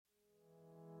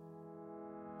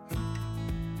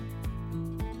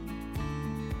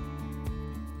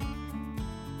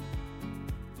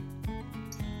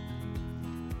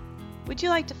Would you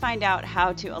like to find out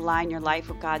how to align your life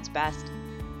with God's best?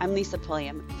 I'm Lisa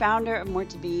Pulliam, founder of More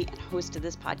to Be and host of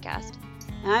this podcast.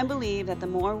 And I believe that the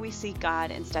more we seek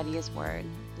God and study His Word,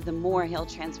 the more He'll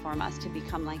transform us to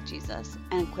become like Jesus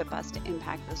and equip us to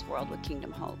impact this world with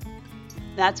kingdom hope.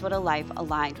 That's what a life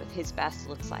aligned with His best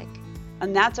looks like.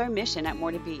 And that's our mission at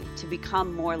More to Be, to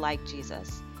become more like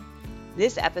Jesus.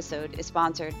 This episode is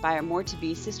sponsored by our More to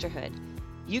Be Sisterhood.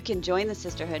 You can join the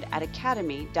sisterhood at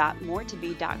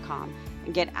academy.moretobe.com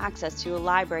and get access to a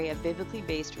library of biblically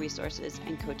based resources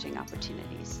and coaching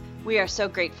opportunities. We are so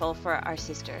grateful for our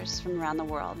sisters from around the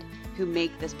world who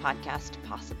make this podcast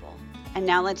possible. And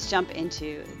now let's jump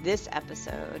into this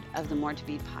episode of the More to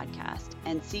Be podcast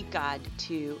and seek God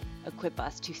to equip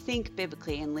us to think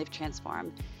biblically and live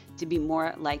transformed, to be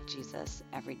more like Jesus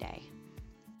every day.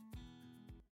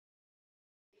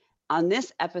 On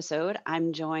this episode,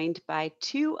 I'm joined by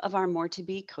two of our More to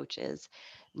Be coaches,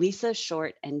 Lisa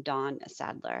Short and Dawn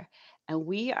Sadler. And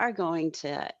we are going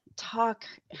to talk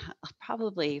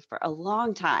probably for a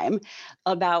long time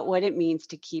about what it means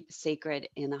to keep sacred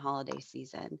in the holiday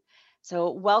season.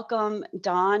 So welcome,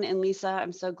 Dawn and Lisa.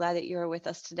 I'm so glad that you're with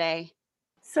us today.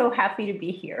 So happy to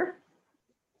be here.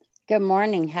 Good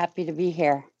morning. Happy to be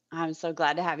here. I'm so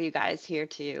glad to have you guys here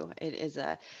too. It is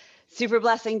a super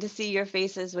blessing to see your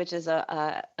faces, which is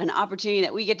an opportunity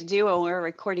that we get to do when we're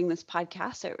recording this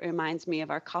podcast. It reminds me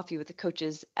of our Coffee with the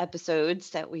Coaches episodes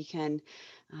that we can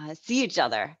see each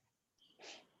other.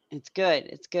 It's good.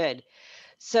 It's good.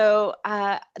 So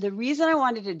the reason I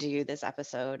wanted to do this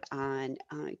episode on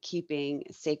keeping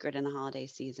sacred in the holiday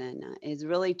season is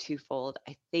really twofold.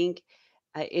 I think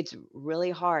it's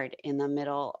really hard in the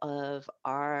middle of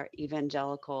our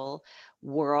evangelical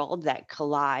world that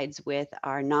collides with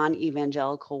our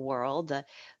non-evangelical world.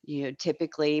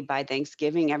 Typically by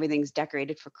Thanksgiving, everything's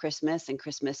decorated for Christmas, and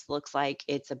Christmas looks like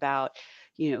it's about,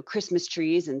 Christmas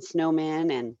trees and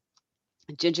snowmen and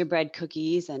gingerbread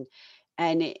cookies. And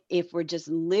if we're just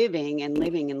living and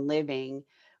living and living,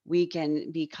 we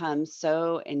can become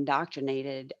so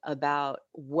indoctrinated about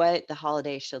what the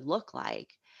holiday should look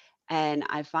like. And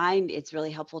I find it's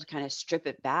really helpful to kind of strip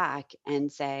it back and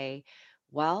say,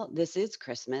 well, this is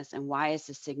Christmas, and why is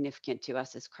this significant to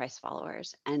us as Christ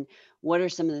followers? And what are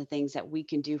some of the things that we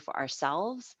can do for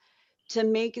ourselves to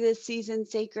make this season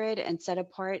sacred and set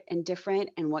apart and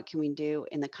different? And what can we do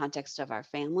in the context of our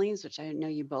families, which I know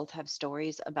you both have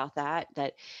stories about that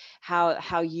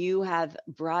how you have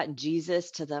brought Jesus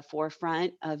to the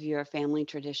forefront of your family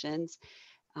traditions.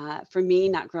 For me,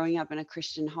 not growing up in a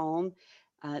Christian home,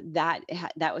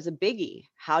 that was a biggie.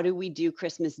 How do we do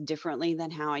Christmas differently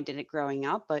than how I did it growing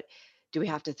up? But do we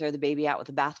have to throw the baby out with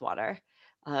the bathwater?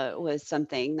 Was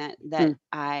something that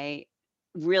I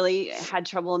really had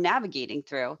trouble navigating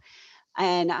through.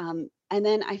 And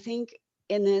then I think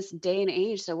in this day and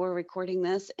age, so we're recording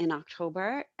this in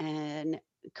October, and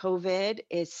COVID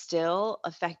is still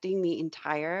affecting the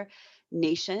entire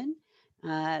nation.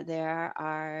 There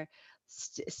are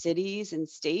cities and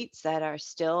states that are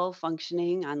still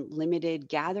functioning on limited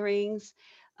gatherings.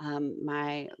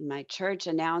 My church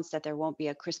announced that there won't be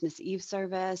a Christmas Eve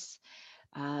service.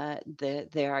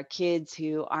 There are kids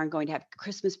who aren't going to have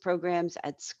Christmas programs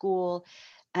at school.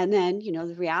 And then,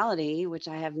 the reality, which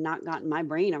I have not gotten my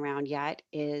brain around yet,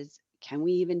 is can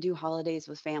we even do holidays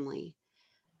with family?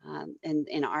 And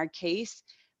in our case,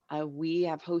 we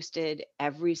have hosted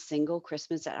every single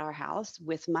Christmas at our house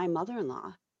with my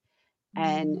mother-in-law.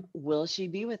 And will she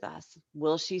be with us?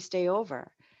 Will she stay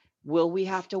over? Will we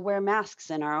have to wear masks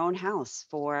in our own house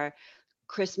for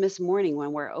Christmas morning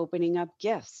when we're opening up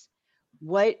gifts?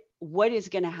 What is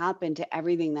going to happen to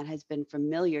everything that has been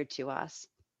familiar to us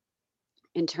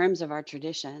in terms of our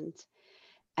traditions?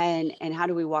 And how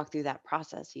do we walk through that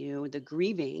process? The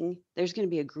grieving, there's going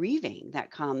to be a grieving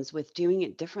that comes with doing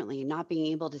it differently, not being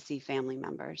able to see family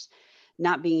members,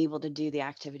 not being able to do the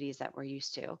activities that we're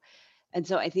used to. And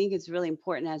so I think it's really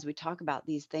important as we talk about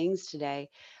these things today,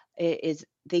 is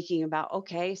thinking about,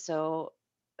 okay, so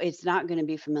it's not going to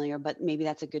be familiar, but maybe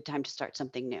that's a good time to start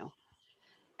something new,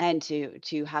 and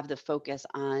to have the focus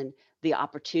on the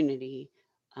opportunity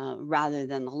rather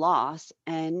than the loss.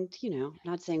 And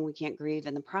not saying we can't grieve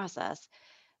in the process,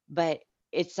 but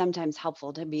it's sometimes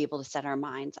helpful to be able to set our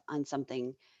minds on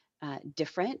something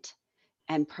different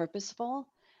and purposeful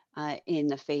in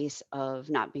the face of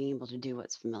not being able to do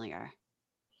what's familiar.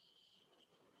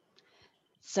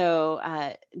 So,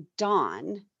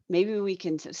 Dawn, maybe we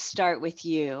can start with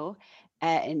you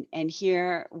and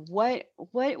hear what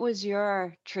was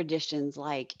your traditions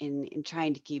like in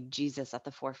trying to keep Jesus at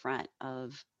the forefront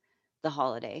of the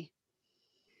holiday?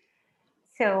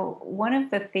 So, one of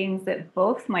the things that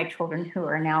both my children, who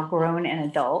are now grown and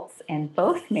adults and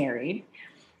both married,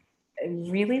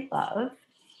 really love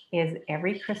is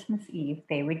every Christmas Eve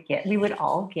we would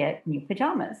all get new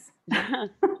pajamas.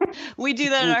 We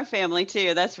do that in our family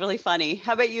too. That's really funny.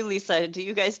 How about you, Lisa? Do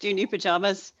you guys do new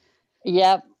pajamas?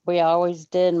 Yep, we always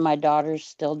did. My daughters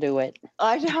still do it.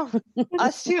 I know. It's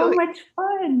Us so too. much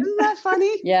fun. Isn't that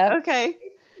funny? Yep, Okay.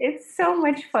 It's so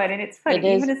much fun. And it's it funny,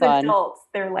 is even as fun. adults,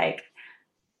 they're like,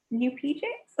 new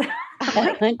PJs?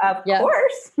 Like, of Yep.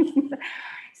 course.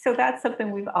 So that's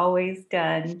something we've always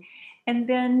done. And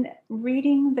then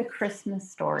reading the Christmas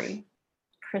story,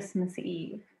 Christmas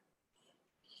Eve,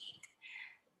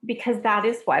 because that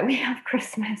is why we have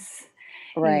Christmas.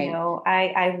 Right.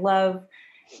 I love,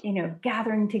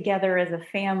 gathering together as a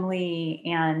family,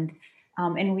 and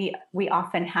we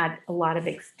often had a lot of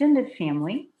extended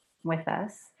family with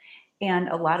us, and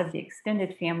a lot of the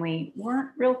extended family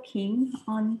weren't real keen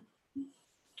on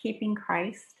keeping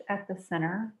Christ at the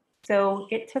center. So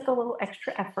it took a little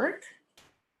extra effort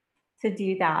to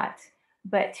do that,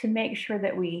 but to make sure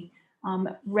that we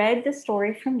read the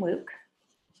story from Luke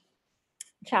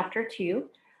chapter 2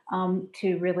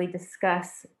 to really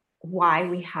discuss why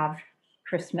we have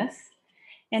Christmas.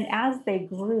 And as they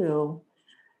grew,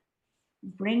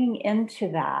 bringing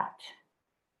into that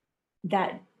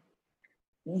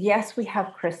yes, we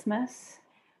have Christmas,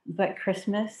 but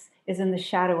Christmas is in the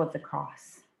shadow of the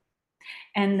cross.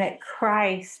 And that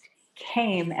Christ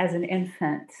came as an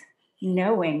infant,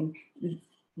 knowing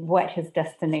what his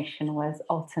destination was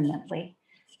ultimately.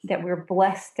 That we're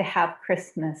blessed to have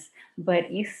Christmas, but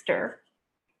Easter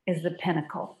is the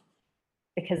pinnacle,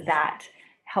 because that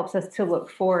helps us to look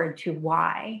forward to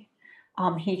why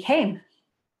he came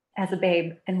as a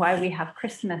babe and why we have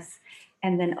Christmas,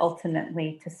 and then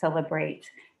ultimately to celebrate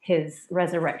his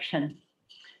resurrection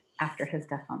after his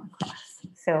death on the cross.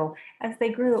 So as they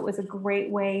grew, it was a great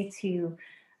way to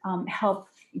help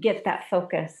get that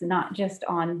focus, not just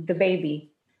on the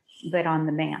baby, but on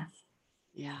the man.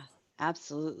 Yeah,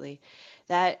 absolutely.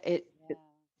 That it Yeah.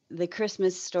 the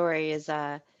Christmas story is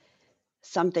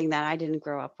something that I didn't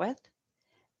grow up with.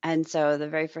 And so the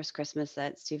very first Christmas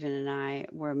that Stephen and I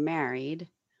were married,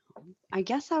 I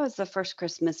guess that was the first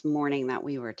Christmas morning that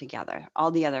we were together.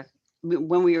 All the other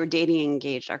when we were dating and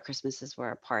engaged, our Christmases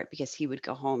were apart because he would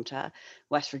go home to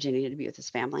West Virginia to be with his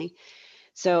family.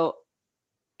 So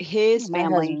his My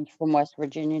family, husband's from West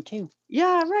Virginia too.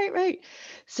 yeah, right, right.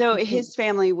 So his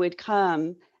family would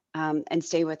come and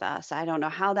stay with us. I don't know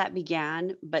how that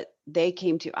began, but they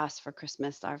came to us for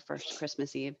Christmas, our first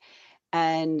Christmas Eve,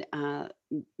 and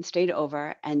stayed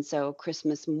over. And so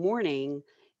Christmas morning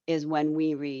is when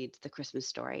we read the Christmas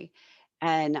story.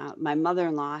 And my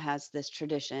mother-in-law has this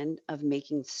tradition of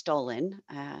making stollen.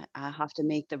 I have to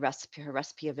make her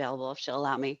recipe available if she'll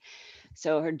allow me.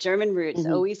 So her German roots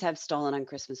Mhm. always have stollen on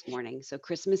Christmas morning. So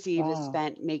Christmas Eve is Wow.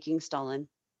 spent making stollen.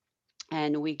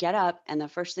 And we get up, and the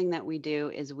first thing that we do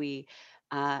is we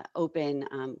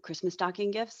open Christmas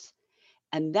stocking gifts.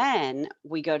 And then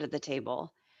we go to the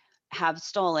table, have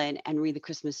stolen, and read the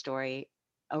Christmas story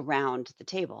around the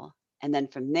table. And then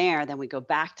from there, then we go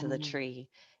back to the Um, tree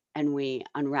and we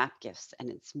unwrap gifts. And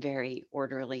it's very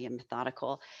orderly and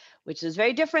methodical, which is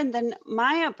very different than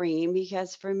my upbringing,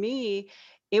 because for me,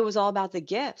 it was all about the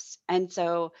gifts. And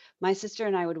so my sister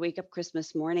and I would wake up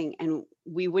Christmas morning and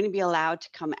we wouldn't be allowed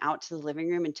to come out to the living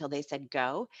room until they said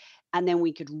go. And then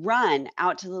we could run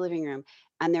out to the living room,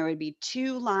 and there would be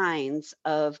two lines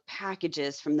of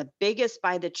packages from the biggest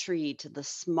by the tree to the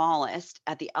smallest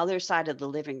at the other side of the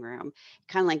living room,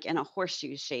 kind of like in a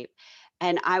horseshoe shape.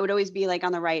 And I would always be like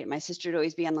on the right, my sister would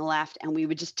always be on the left, and we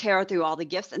would just tear through all the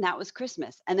gifts, and that was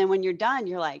Christmas. And then when you're done,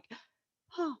 you're like,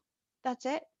 oh, that's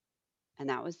it. And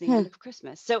that was the hmm. end of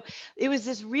Christmas. So it was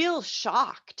this real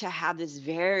shock to have this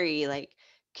very like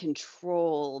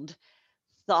controlled,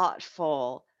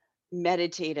 thoughtful,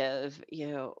 meditative,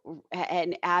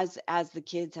 and as the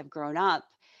kids have grown up,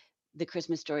 the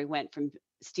Christmas story went from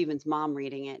Stephen's mom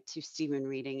reading it to Stephen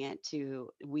reading it to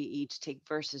we each take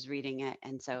verses reading it.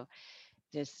 And so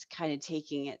just kind of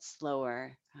taking it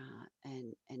slower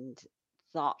and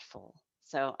thoughtful.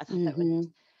 So I thought that was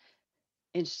Mhm.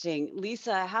 interesting.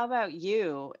 Lisa, how about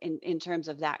you in terms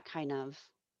of that kind of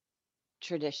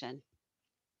tradition?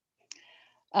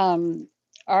 Um,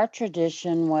 our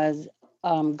tradition was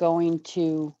going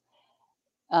to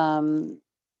um,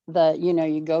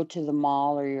 you go to the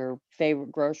mall or your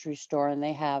favorite grocery store, and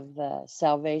they have the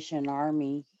Salvation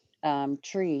Army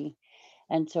tree.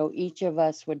 And so each of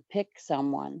us would pick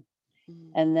someone,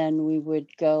 Mm. and then we would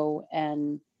go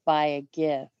and buy a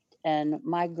gift. And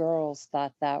my girls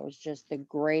thought that was just the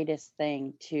greatest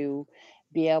thing to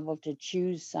be able to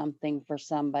choose something for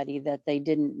somebody that they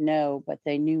didn't know, but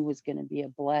they knew was going to be a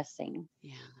blessing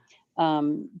Yeah.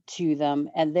 to them,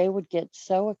 and they would get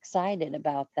so excited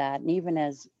about that. And even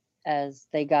as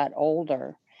they got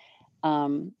older,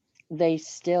 um, they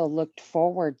still looked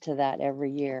forward to that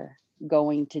every year,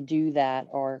 going to do that,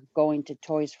 or going to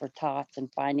Toys for Tots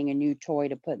and finding a new toy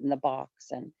to put in the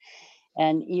box.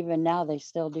 And even now they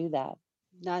still do that,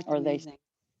 That's or amazing.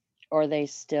 they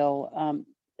still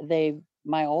they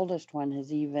my oldest one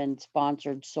has even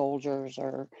sponsored soldiers,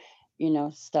 or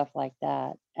stuff like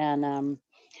that. And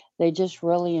they just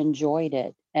really enjoyed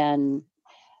it. And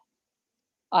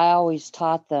I always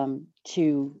taught them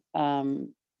to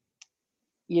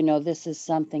this is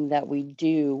something that we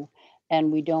do,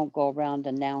 and we don't go around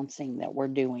announcing that we're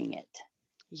doing it.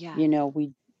 Yeah.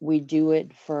 We do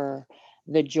it for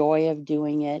the joy of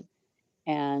doing it,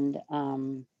 and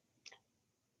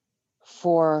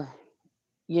for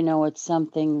it's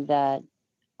something that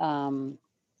um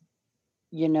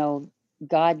you know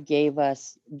God gave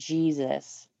us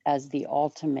Jesus as the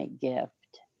ultimate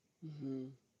gift, Hmm.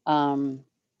 um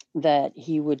that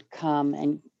he would come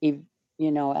and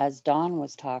as Don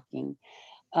was talking,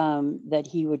 that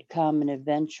he would come and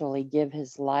eventually give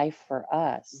his life for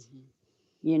us,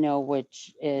 Hmm.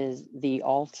 which is the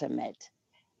ultimate.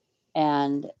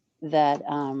 And that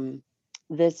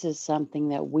this is something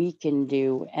that we can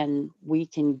do and we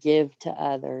can give to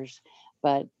others,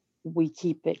 but we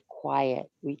keep it quiet.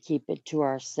 We keep it to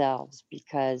ourselves,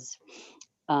 because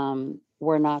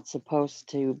we're not supposed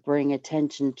to bring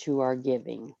attention to our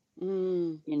giving,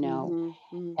 Mm-hmm.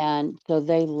 Hmm. and so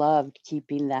they loved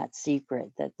keeping that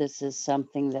secret, that this is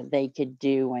something that they could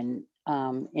do and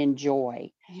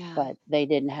enjoy, Yeah. but they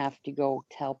didn't have to go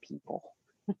tell people.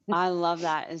 I love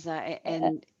that is that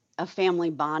and a family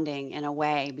bonding in a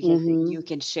way because Hmm. you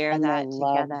can share And they that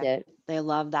loved together. it. They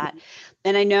love that.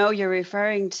 And I know you're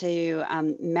referring to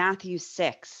Matthew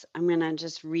 6. I'm going to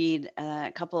just read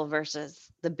a couple of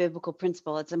verses, the biblical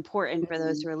principle. It's important for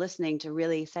those Mhm. who are listening to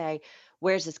really say,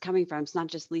 where's this coming from? It's not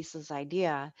just Lisa's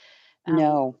idea. Um,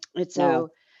 No, it's no.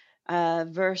 so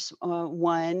verse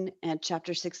 1 and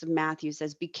chapter 6 of Matthew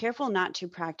says, be careful not to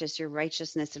practice your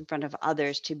righteousness in front of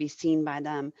others to be seen by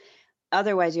them.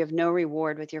 Otherwise, you have no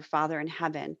reward with your Father in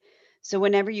heaven. So,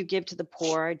 whenever you give to the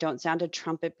poor, don't sound a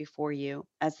trumpet before you,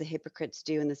 as the hypocrites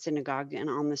do in the synagogue and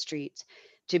on the streets,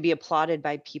 to be applauded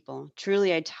by people.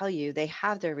 Truly, I tell you, they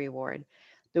have their reward.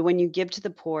 But when you give to the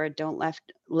poor, don't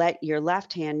let your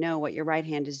left hand know what your right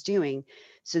hand is doing,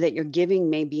 so that your giving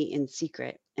may be in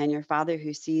secret, and your Father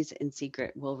who sees in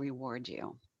secret will reward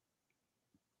you.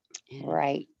 And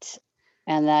Right.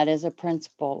 And that is a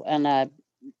principle. And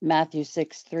Matthew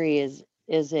 6:3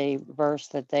 is a verse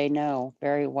that they know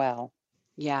very well.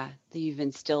 yeah, you've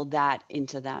instilled that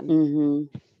into them. Hmm.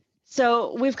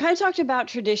 So we've kind of talked about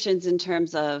traditions in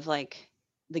terms of like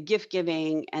the gift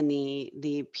giving and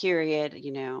the period,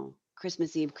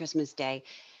 Christmas Eve, Christmas Day.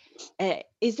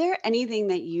 Is there anything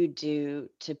that you do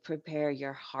to prepare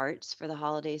your hearts for the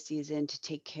holiday season to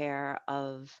take care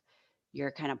of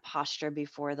your kind of posture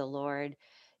before the Lord?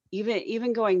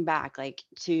 Even going back like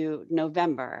to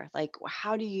November, like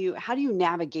how do you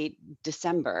navigate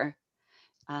December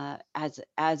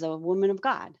as a woman of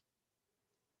God?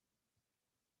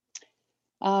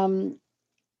 Um,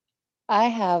 I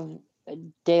have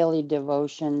daily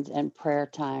devotions and prayer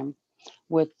time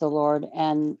with the Lord,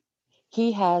 and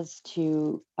He has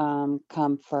to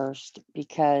come first,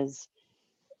 because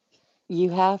you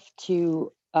have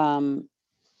to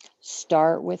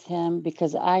start with Him.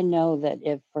 Because I know that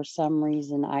if for some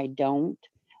reason I don't,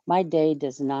 my day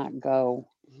does not go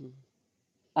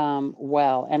Mhm.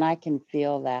 well, and I can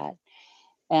feel that.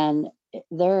 And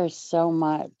there is so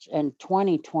much, and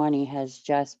 2020 has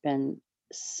just been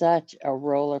such a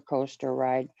roller coaster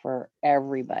ride for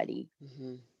everybody,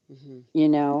 Mhm.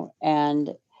 Mhm.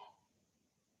 and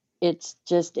it's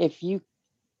just, if you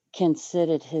can sit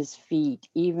at his feet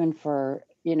even for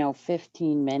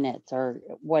 15 minutes or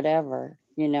whatever,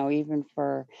 even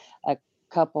for a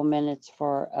couple minutes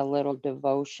for a little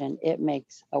devotion, it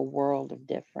makes a world of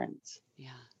difference. Yeah.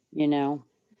 you know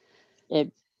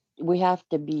it We have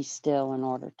to be still in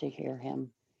order to hear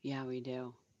him. Yeah, we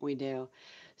do. We do.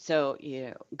 So,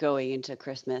 going into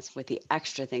Christmas with the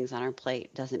extra things on our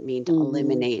plate doesn't mean to Hmm.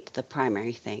 eliminate the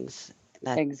primary things.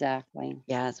 That, Exactly.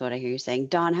 yeah, that's what I hear you saying.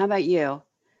 Dawn, how about you?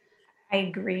 I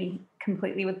agree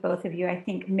completely with both of you. I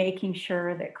think making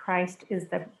sure that Christ is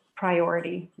the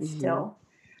priority Hmm. still,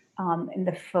 and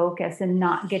the focus, and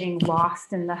not getting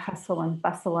lost in the hustle and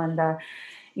bustle and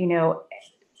you know,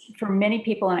 for many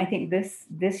people, and I think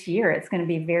this year it's going to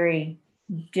be very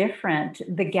different.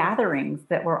 The gatherings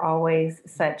that were always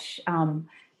such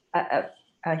a,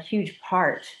 a huge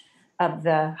part of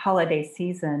the holiday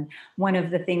season. One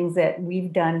of the things that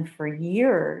we've done for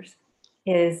years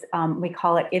is we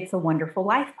call it "It's a Wonderful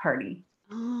Life" party,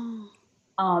 Oh,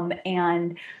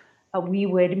 and we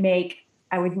would make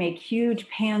I would make huge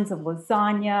pans of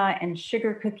lasagna and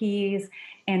sugar cookies,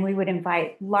 and we would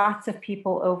invite lots of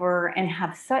people over and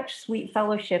have such sweet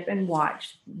fellowship and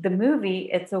watch the movie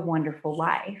It's a Wonderful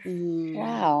Life. mm,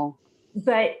 Wow.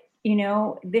 But,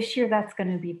 this year that's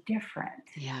going to be different.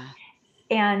 yeah.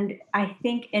 And I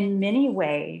think in many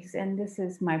ways, and this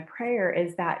is my prayer,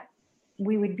 is that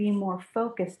we would be more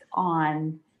focused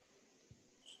on,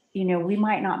 we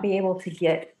might not be able to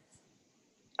get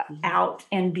Mhm. out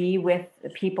and be with the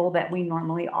people that we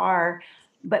normally are,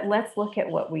 but let's look at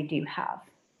what we do have.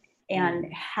 And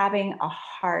Mm, having a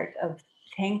heart of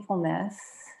thankfulness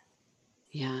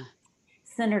yeah.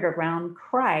 centered around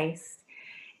Christ,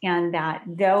 and that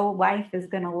though life is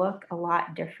going to look a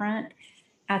lot different,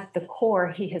 at the core,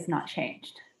 he has not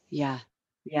changed. Yeah.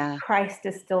 Yeah. Christ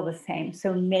is still the same.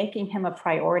 So making him a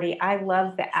priority. I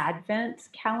love the Advent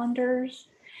calendars.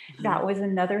 Mhm. That was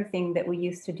another thing that we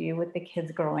used to do with the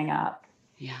kids growing up,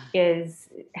 Yeah. is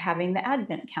having the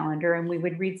Advent calendar, and we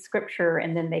would read scripture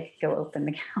and then they could go open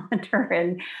the calendar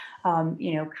and,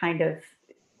 kind of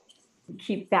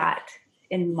keep that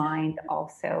in mind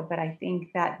also. But I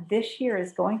think that this year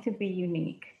is going to be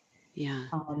unique, Yeah.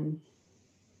 um,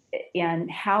 in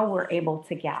how we're able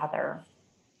to gather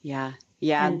Yeah.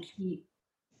 Yeah.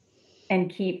 and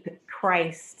keep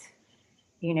Christ,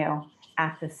 you know,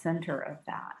 at the center of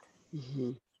that.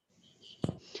 Mhm.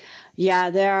 Yeah,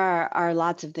 there are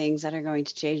lots of things that are going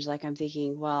to change. Like I'm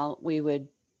thinking, well, we would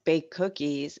bake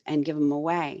cookies and give them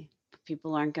away.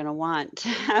 People aren't going to want to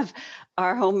have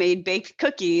our homemade baked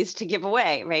cookies to give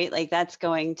away, right? Like that's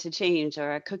going to change,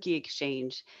 or a cookie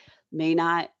exchange may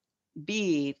not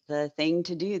be the thing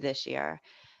to do this year.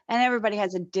 And everybody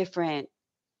has a different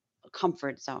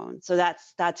comfort zone. So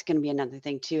that's going to be another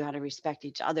thing too, how to respect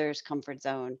each other's comfort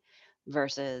zone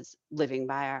versus living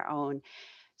by our own.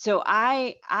 So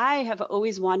I have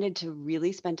always wanted to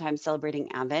really spend time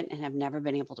celebrating Advent and have never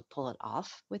been able to pull it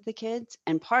off with the kids.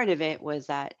 And part of it was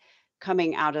that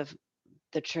coming out of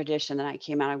the tradition that I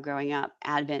came out of growing up,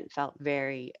 Advent felt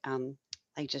very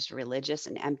like just religious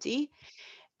and empty.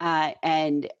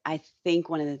 And I think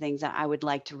one of the things that I would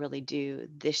like to really do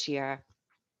this year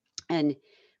and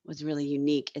was really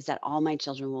unique is that all my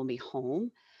children will be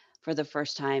home for the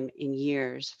first time in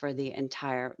years for the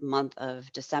entire month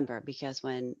of December, because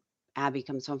when Abby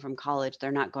comes home from college,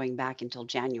 they're not going back until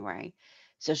January.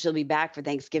 So she'll be back for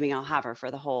Thanksgiving. I'll have her for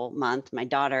the whole month. My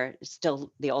daughter is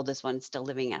still, the oldest one, still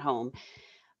living at home,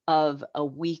 of a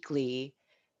weekly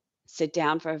sit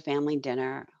down for a family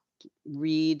dinner,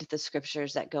 read the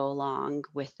scriptures that go along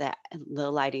with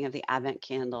the lighting of the Advent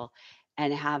candle,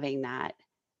 and having that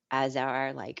as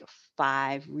our like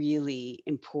 5 really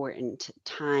important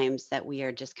times that we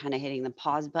are just kind of hitting the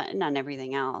pause button on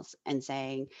everything else and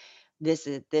saying, this,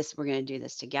 we're going to do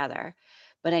this together.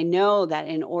 But I know that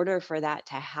in order for that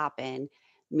to happen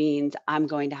means I'm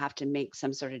going to have to make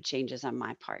some sort of changes on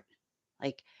my part.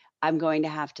 Like I'm going to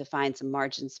have to find some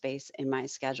margin space in my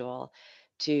schedule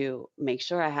to make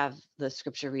sure I have the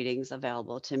scripture readings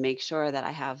available, to make sure that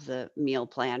I have the meal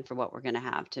plan for what we're going to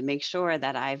have, to make sure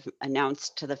that I've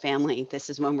announced to the family this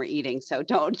is when we're eating. So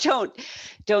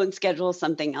don't schedule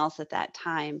something else at that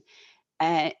time.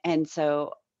 And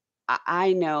so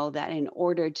I know that in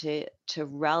order to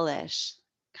relish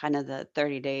kind of the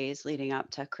 30 days leading up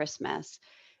to Christmas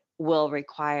will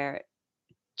require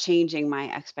changing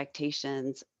my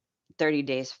expectations 30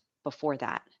 days before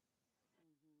that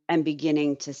and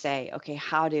beginning to say, okay,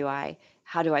 how do I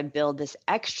build this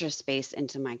extra space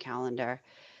into my calendar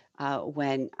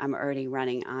when I'm already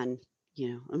running on,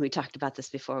 and we talked about this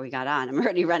before we got on. I'm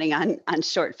already running on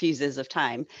short fuses of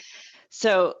time.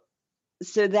 So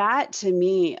that to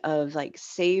me of like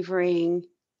savoring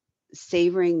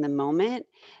the moment,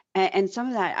 and some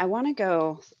of that I want to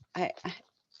go.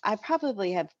 I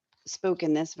probably have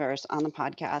spoken this verse on the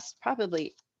podcast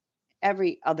probably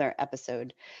every other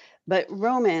episode, but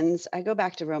Romans, I go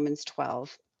back to Romans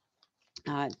 12,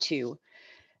 2,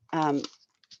 um,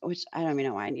 which I don't even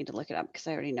know why I need to look it up because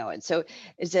I already know it. So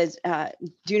it says,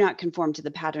 do not conform to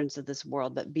the patterns of this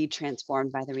world, but be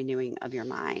transformed by the renewing of your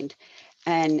mind.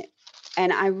 And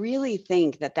and I really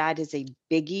think that that is a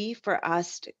biggie for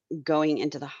us going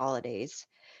into the holidays.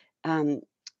 Um,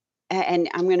 and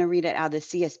I'm going to read it out of the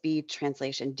CSB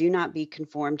translation. Do not be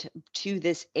conformed to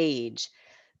this age,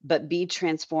 but be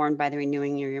transformed by the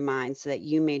renewing of your mind so that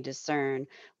you may discern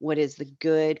what is the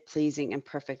good, pleasing, and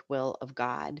perfect will of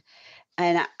God.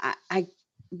 And I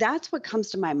that's what comes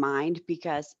to my mind,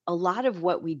 because a lot of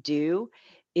what we do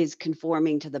is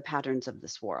conforming to the patterns of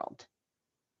this world,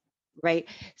 right?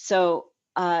 So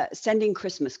sending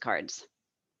Christmas cards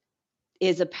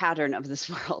is a pattern of this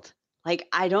world. Like,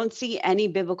 I don't see any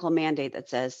biblical mandate that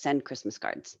says send Christmas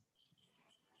cards,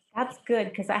 That's good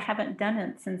because I haven't done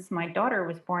it since my daughter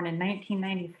was born in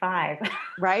 1995.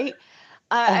 right?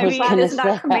 I I was mean, That gonna is not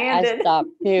say I commanded. stopped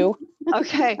too.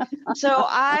 okay. So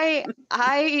I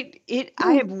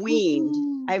have weaned.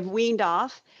 I've weaned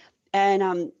off,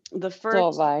 and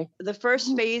So have I. the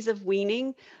first phase of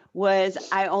weaning was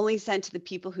I only sent to the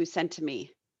people who sent to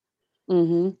me.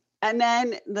 Mm-hmm. And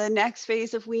then the next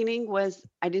phase of weaning was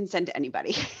I didn't send to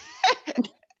anybody.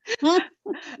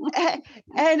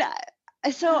 And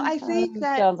so I think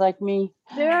that Sounds like me.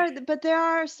 there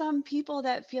are some people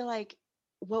that feel like,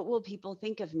 what will people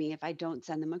think of me if I don't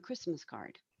send them a Christmas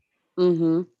card?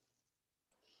 Mm-hmm.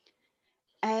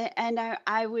 And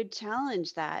I would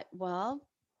challenge that. Well,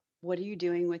 what are you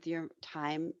doing with your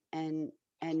time and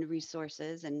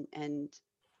resources and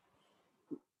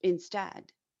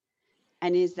instead?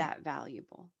 And is that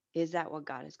valuable? Is that what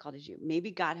God has called you?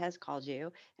 Maybe God has called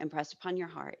you and pressed upon your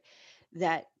heart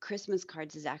that Christmas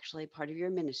cards is actually part of your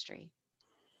ministry,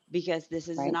 because this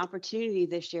is an Right. opportunity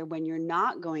this year when you're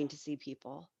not going to see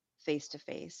people face to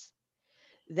face,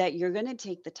 that you're going to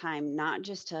take the time not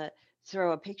just to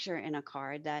throw a picture in a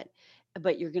card,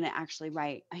 but you're going to actually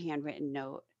write a handwritten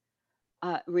note,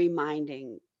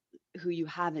 reminding who you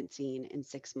haven't seen in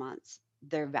 6 months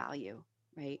their value,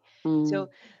 right? Mm.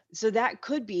 So that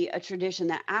could be a tradition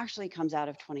that actually comes out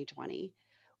of 2020,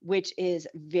 which is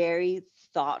very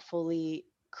thoughtfully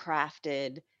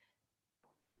crafted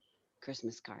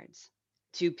Christmas cards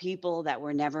to people that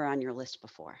were never on your list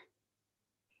before.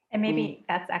 And Mm. maybe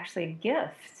that's actually a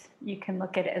gift. You can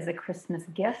look at it as a Christmas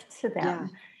gift to Yeah,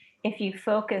 them. If you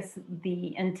focus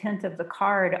the intent of the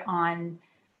card on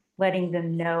letting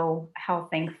them know how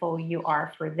thankful you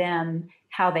are for them,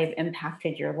 how they've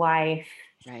impacted your life.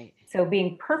 right, So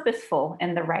being purposeful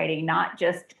in the writing, not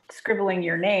just scribbling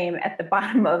your name at the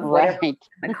bottom of whatever Right.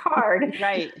 in the card,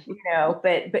 right,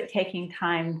 but taking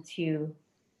time to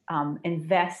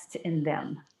invest in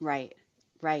them. right,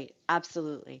 right.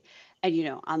 Absolutely.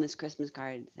 And on this Christmas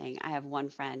card thing, I have one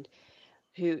friend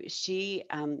who she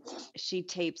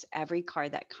tapes every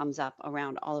card that comes up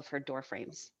around all of her door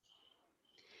frames,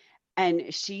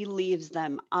 and she leaves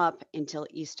them up until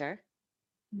Easter,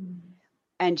 Mm.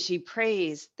 and she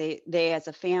prays. They as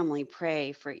a family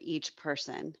pray for each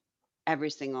person, every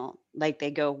single, like,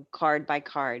 they go card by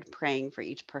card praying for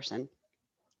each person,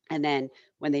 and then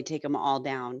when they take them all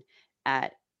down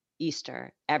at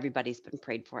Easter, everybody's been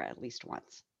prayed for at least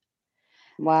once.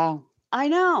 Wow. I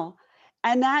know.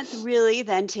 And that's really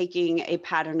then taking a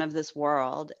pattern of this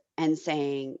world and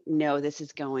saying, no,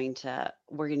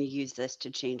 we're going to use this to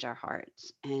change our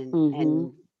hearts Mm-hmm.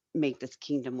 and make this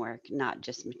kingdom work, not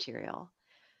just material,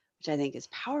 which I think is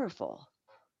powerful.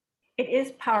 It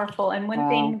is powerful. And one Wow.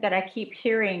 thing that I keep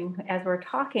hearing as we're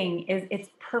talking is it's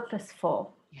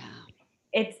purposeful. Yeah.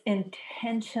 It's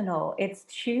intentional. It's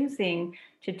choosing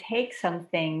to take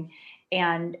something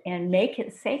and make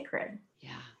it sacred.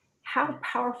 Yeah. How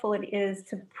powerful it is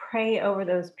to pray over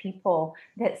those people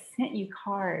that sent you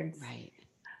cards, Right.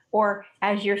 or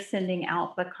as you're sending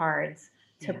out the cards,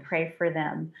 to Yeah. pray for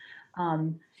them.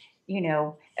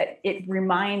 It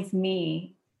reminds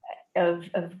me of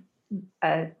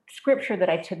a scripture that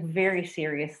I took very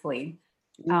seriously,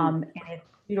 Mm. and it's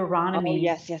Oh, Deuteronomy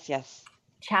yes.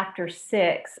 chapter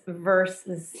 6,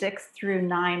 verses 6 through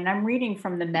 9. And I'm reading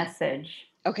from the Message.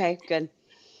 Okay, good.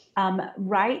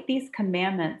 Write these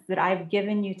commandments that I've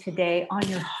given you today on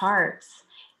your hearts.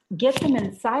 Get them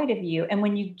inside of you. And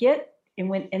when you get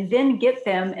and then get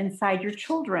them inside your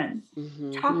children.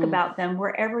 Mm-hmm. Talk about them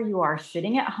wherever you are,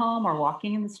 sitting at home or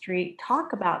walking in the street.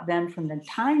 Talk about them from the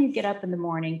time you get up in the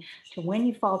morning to when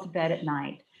you fall to bed at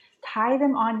night. Tie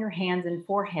them on your hands and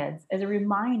foreheads as a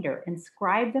reminder.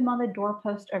 Inscribe them on the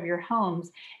doorpost of your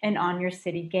homes and on your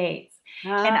city gates.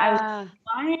 And I was Ah,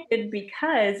 reminded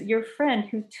because your friend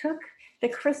who took the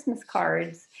Christmas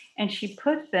cards and she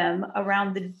put them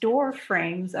around the door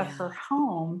frames of yeah. her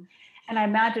home. And I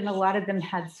imagine a lot of them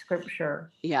had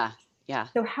scripture. Yeah. Yeah.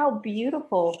 So, how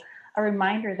beautiful a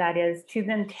reminder that is to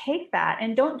then take that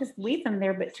and don't just leave them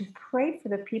there, but to pray for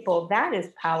the people. That is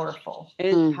powerful. It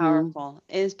is Mm-hmm. powerful.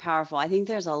 It is powerful. I think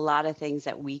there's a lot of things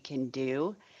that we can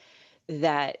do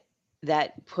that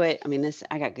that put, I mean,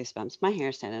 I got goosebumps. My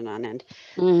hair standing on end.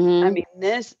 I Mm-hmm. mean,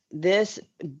 this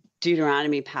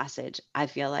Deuteronomy passage, I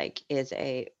feel like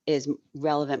is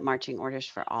relevant marching orders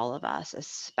for all of us, Oh yeah.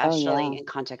 especially in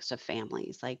context of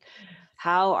families. Like,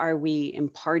 how are we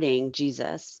imparting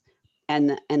Jesus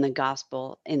and the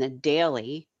gospel in a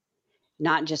daily,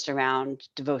 not just around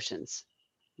devotions,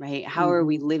 right? How are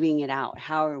we Mm-hmm. living it out?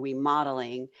 How are we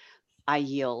modeling? I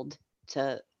yield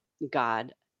to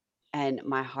God and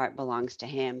my heart belongs to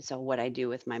him. So what I do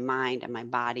with my mind and my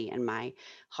body and my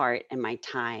heart and my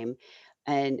time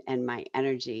and my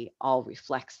energy all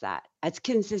reflects that as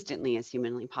consistently as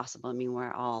humanly possible. I mean,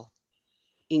 we're all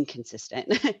inconsistent.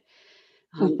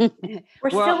 um, We're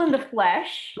we're all, still in the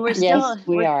flesh. we're Yes, still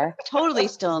we we're are. totally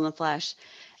still in the flesh.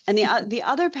 And the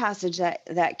other passage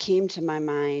that came to my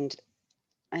mind,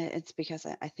 it's because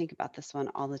I think about this one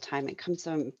all the time. It comes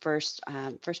from First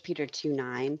Peter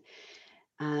 2:9.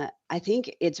 I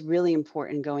think it's really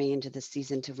important going into this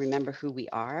season to remember who we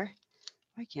are.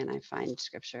 Why can't I find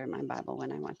scripture in my Bible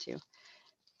when I want to?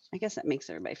 I guess that makes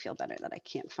everybody feel better that I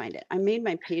can't find it. I made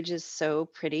my pages so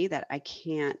pretty that I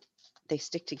can't, they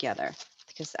stick together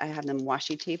because I have them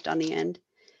washi taped on the end.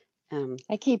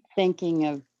 I keep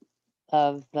thinking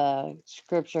of the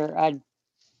scripture. I of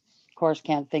course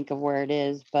can't think of where it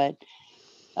is, but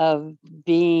of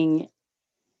being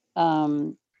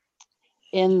um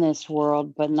in this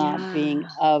world, but not being Yeah.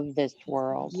 of this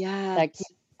world. That Yes.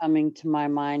 keeps coming to my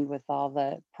mind with all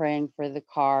the praying for the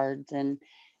cards and,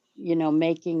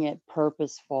 making it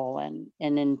purposeful and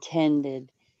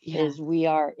intended Yeah. is we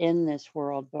are in this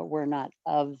world, but we're not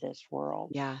of this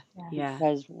world Yeah. Yeah. Yeah.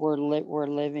 because we're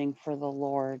living for the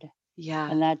Lord.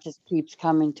 Yeah. And that just keeps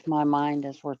coming to my mind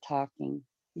as we're talking.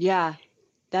 Yeah.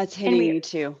 That's And hitting we me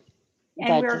too. and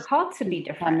That we're just called to be keeps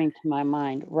different. coming to my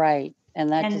mind. Right. And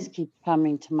that just And keeps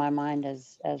coming to my mind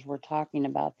as we're talking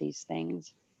about these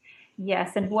things.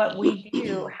 yes, and what we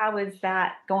do, how is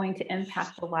that going to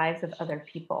impact the lives of other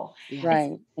people? Yeah. It's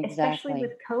Right. especially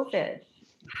with Exactly. COVID.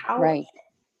 How Right.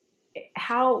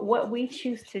 what we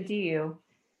choose to do,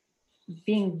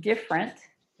 being different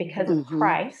because of Mm-hmm.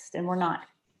 Christ, and we're not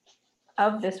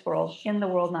of this world, in the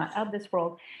world, not of this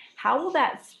world. How will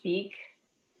that speak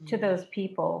to those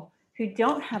people who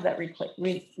don't have that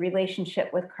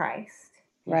relationship with Christ?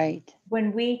 Right.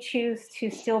 When we choose to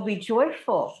still be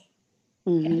joyful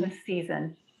in Mm-hmm. this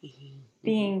season, Mhm. Mhm.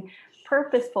 being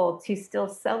purposeful to still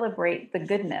celebrate the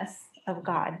goodness of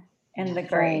God and the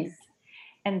Yeah. Right. grace,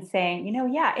 and saying,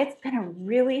 yeah, it's been a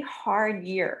really hard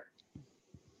year,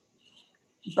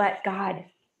 but God.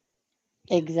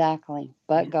 Exactly. Yeah.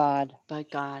 But God.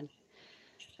 But God.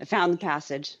 I found the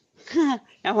passage.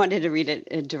 I wanted to read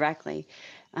it directly.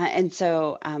 And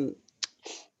so,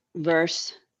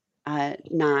 verse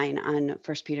 9 on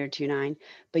First Peter 2:9,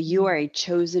 but you are a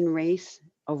chosen race,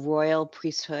 a royal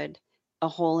priesthood, a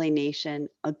holy nation,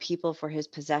 a people for his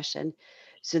possession,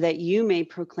 so that you may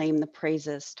proclaim the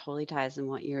praises, totally ties in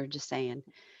what you were just saying,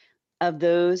 of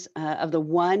the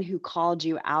one who called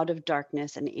you out of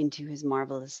darkness and into his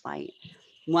marvelous light.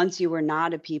 Once you were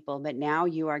not a people, but now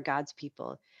you are God's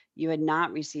people. You had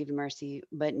not received mercy,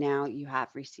 but now you have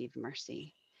received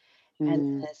mercy. And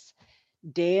Mm, this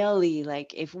daily,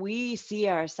 like if we see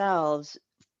ourselves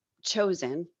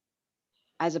chosen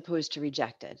as opposed to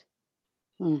rejected,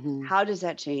 mm-hmm. how does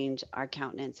that change our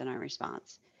countenance and our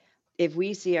response? If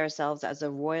we see ourselves as a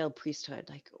royal priesthood,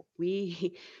 like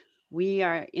we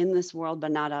are in this world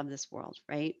but not of this world,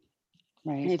 right?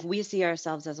 And if Right. we see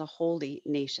ourselves as a holy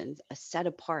nation, a set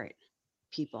apart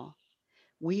people,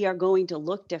 we are going to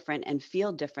look different and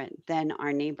feel different than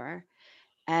our neighbor.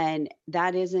 And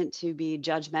that isn't to be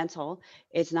judgmental.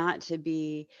 It's not to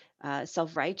be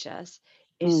self righteous.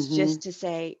 It's Mm-hmm. just to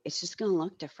say, it's just going to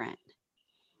look different.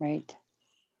 Right.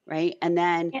 Right. And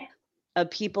then Yeah, a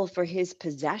people for his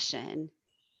possession,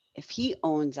 if he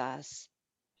owns us,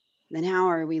 then how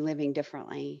are we living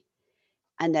differently?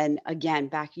 And then again,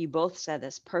 back, you both said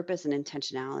this purpose and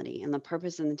intentionality. And the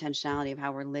purpose and intentionality of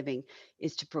how we're living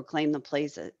is to proclaim the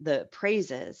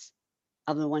praises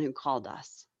of the one who called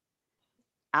us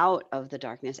out of the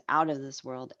darkness, out of this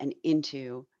world, and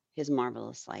into his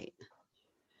marvelous light.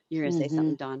 You're going to say Mm-hmm.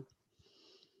 something, Dawn?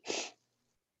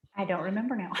 I don't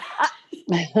remember now.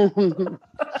 Mm-hmm.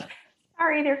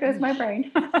 Sorry, there goes my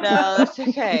brain. No, that's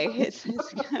okay.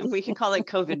 We could call it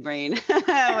COVID brain,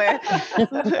 where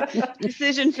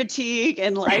decision fatigue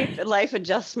and life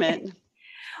adjustment.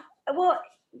 Well,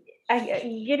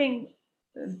 getting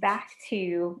back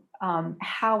to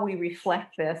how we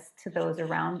reflect this to those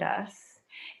around us,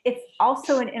 it's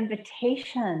also an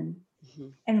invitation,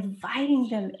 Mhm. inviting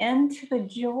them into the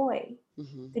joy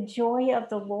Mhm. The joy of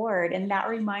the Lord. And that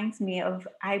reminds me of,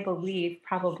 I believe,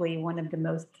 probably one of the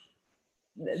most,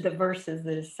 the verses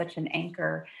that is such an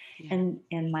anchor Yeah.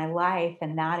 in my life,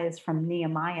 and that is from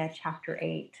Nehemiah chapter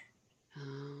 8. Oh.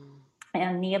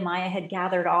 And Nehemiah had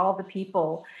gathered all the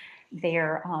people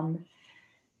there,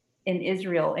 in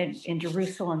Israel, in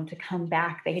Jerusalem, to come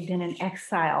back. They had been in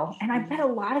exile. And I bet a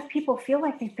lot of people feel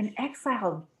like they've been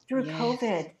exiled through Yes.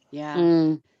 COVID. Yeah.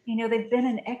 Mm, They've been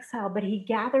in exile, but he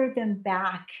gathered them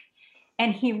back,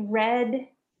 and he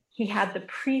had the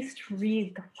priest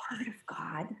read the word of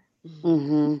God, Mhm.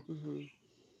 mhm, Mhm.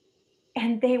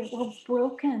 and they were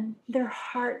broken. Their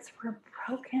hearts were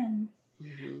broken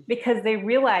Mhm. because they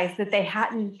realized that they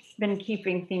hadn't been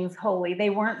keeping things holy. They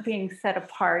weren't being set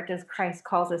apart as Christ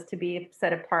calls us to be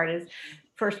set apart. As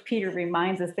First Peter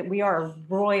reminds us that we are a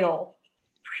royal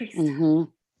priesthood.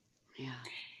 mhm, Yeah.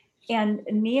 And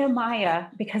Nehemiah,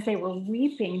 because they were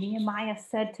weeping, Nehemiah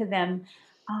said to them,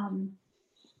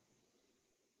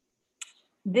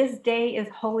 "This day is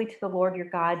holy to the Lord your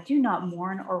God. Do not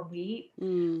mourn or weep."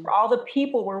 Mm. For all the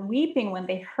people were weeping when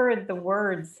they heard the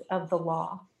words of the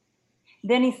law.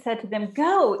 Then he said to them,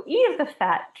 "Go, eat of the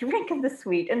fat, drink of the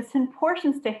sweet, and send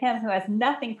portions to him who has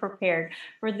nothing prepared,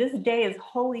 for this day is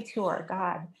holy to our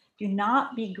God. Do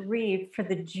not be grieved, for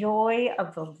the joy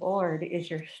of the Lord is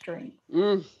your strength."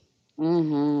 Mm.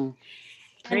 mhm,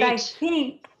 And Preach.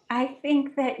 I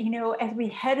think that, as we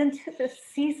head into this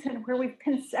season where we've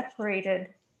been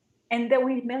separated, and that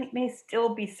we may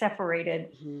still be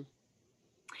separated, Mhm.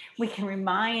 we can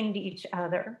remind each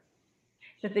other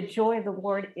that the joy of the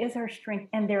Lord is our strength,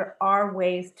 and there are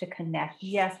ways to connect.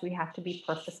 Yes, we have to be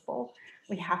purposeful,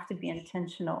 we have to be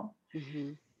intentional,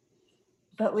 Mhm.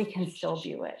 but we can still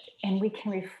do it. And we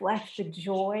can reflect the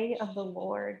joy of the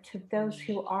Lord to those Mm.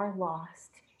 who are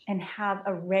lost and have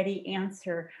a ready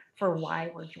answer for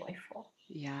why we're joyful.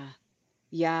 Yeah.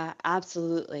 Yeah,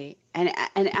 absolutely. And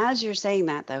as you're saying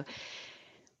that though,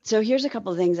 so here's a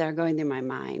couple of things that are going through my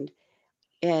mind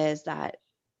is that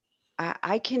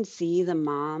I can see the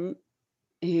mom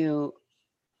who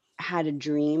had a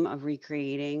dream of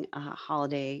recreating a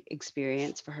holiday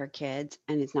experience for her kids,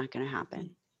 and it's not going to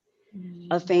happen.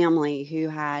 A Mm. family who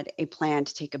had a plan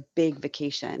to take a big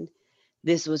vacation.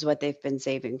 This was what they've been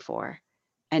saving for,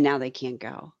 and now they can't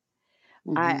go.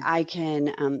 mhm, I can,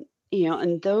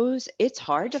 and those, it's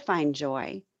hard to find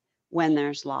joy when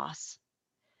there's loss.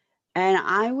 And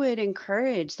I would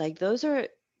encourage, like, those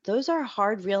are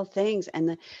hard, real things.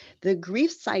 And the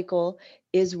grief cycle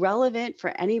is relevant for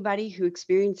anybody who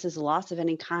experiences loss of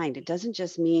any kind. It doesn't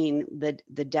just mean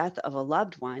the death of a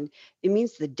loved one, it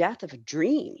means the death of a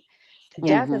dream, the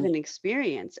Yes. death of mhm, an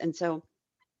experience. And so,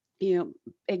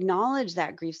 acknowledge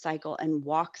that grief cycle and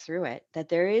walk through it, that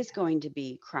there is going to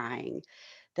be crying,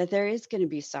 that there is going to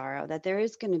be sorrow, that there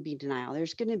is going to be denial,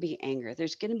 there's going to be anger,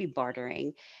 there's going to be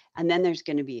bartering, and then there's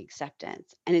going to be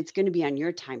acceptance. And it's going to be on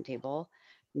your timetable,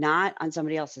 not on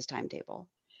somebody else's timetable.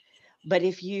 But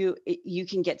if you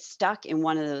can get stuck in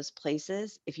one of those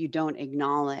places if you don't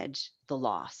acknowledge the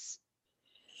loss.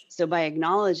 So by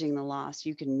acknowledging the loss,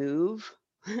 you can move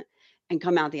and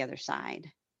come out the other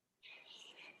side.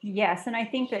 Yes, and I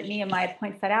think that Nehemiah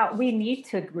points that out. We need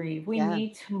to grieve, we Yeah.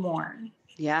 need to mourn.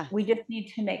 Yeah. We just need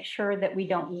to make sure that we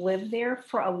don't live there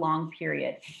for a long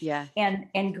period. Yeah. And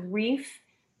grief,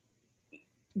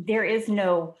 there is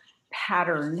no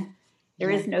pattern.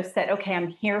 There Yeah. is no set, okay, I'm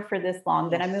here for this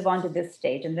long, then I move Yes. on to this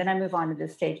stage, and then I move on to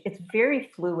this stage. It's very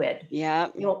fluid. Yeah.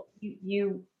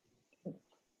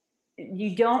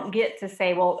 You don't get to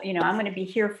say, well, I'm going to be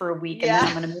here for a week, and then Yeah.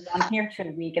 I'm going to move on here to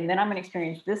a week, and then I'm going to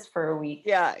experience this for a week.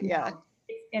 Yeah. Yeah. No,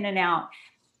 it's in and out.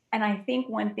 And I think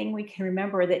one thing we can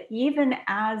remember, that even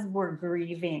as we're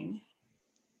grieving,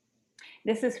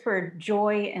 this is where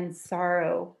joy and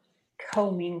sorrow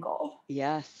commingle.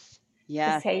 Yes. To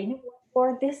Yes. say,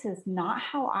 Lord, this is not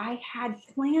how I had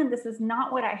planned. This is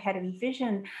not what I had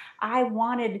envisioned. I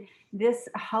wanted this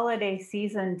holiday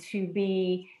season to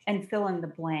be, and fill in the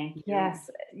blank. Yeah. Yes,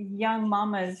 young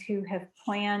mamas who have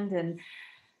planned and,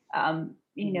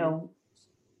 Mhm.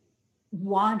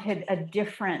 wanted a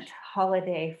different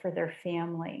holiday for their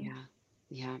family.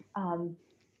 Yeah. Yeah.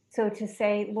 So to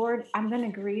say, Lord, I'm going to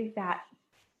grieve that.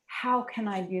 How can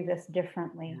I do this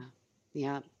differently Yeah.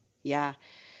 Yeah. Yeah.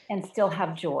 and still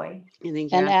have joy? I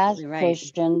think you're and as absolutely right.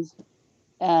 Christians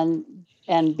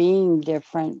and being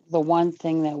different, the one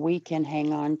thing that we can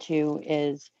hang on to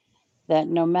is that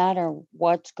no matter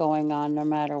what's going on, no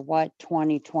matter what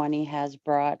 2020 has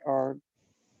brought or,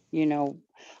 you know,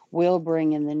 will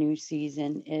bring in the new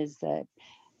season, is that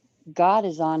God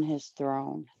is on his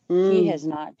throne. He Mm. has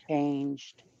not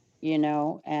changed,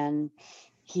 and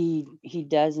he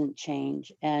doesn't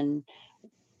change. And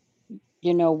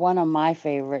one of my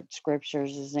favorite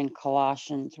scriptures is in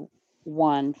Colossians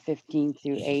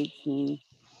 1:15-18.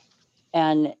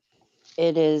 And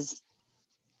it is,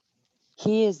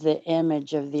 he is the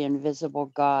image of the invisible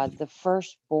God, the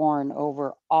firstborn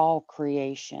over all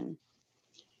creation.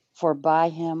 For by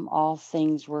him all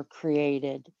things were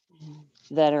created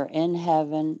that are in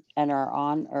heaven and are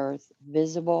on earth,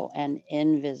 visible and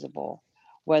invisible,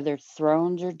 whether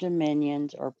thrones or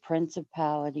dominions or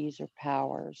principalities or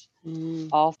powers.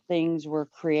 All things were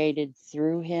created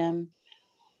through him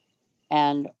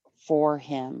and for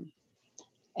him.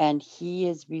 And he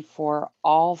is before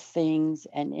all things,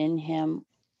 and in him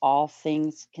all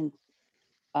things can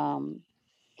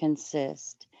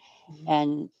consist.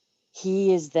 And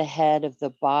he is the head of the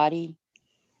body,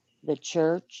 the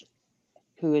church,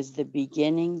 who is the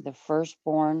beginning, the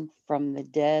firstborn from the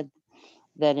dead,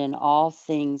 that in all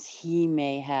things he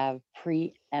may have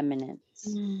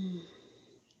preeminence.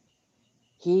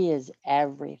 He is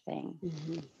everything.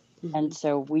 And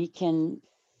so we can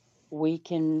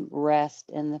rest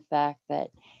in the fact that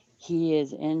he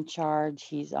is in charge,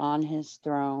 he's on his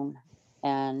throne,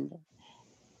 and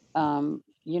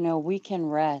we can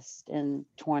rest in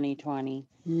 2020.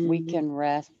 We can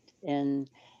rest in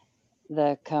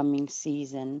the coming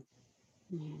season.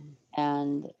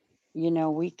 And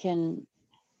we can,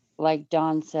 like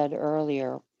Dawn said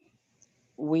earlier,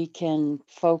 we can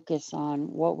focus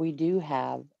on what we do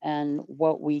have and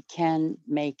what we can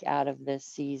make out of this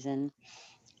season.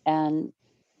 And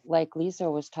like Lisa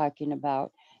was talking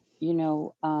about,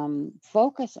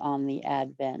 focus on the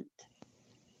Advent,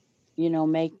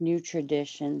 make new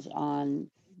traditions on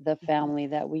the family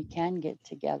that we can get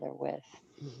together with.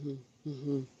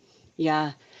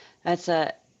 Yeah, that's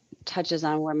touches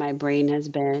on where my brain has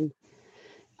been,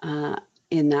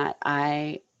 in that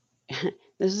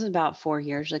this is about 4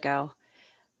 years ago.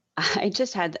 I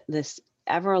just had this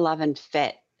ever-loving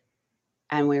fit,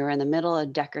 and we were in the middle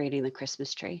of decorating the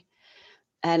Christmas tree.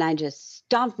 And I just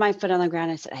stomped my foot on the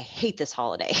ground. I said, I hate this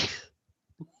holiday.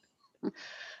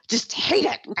 Just hate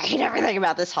it. I hate everything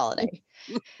about this holiday.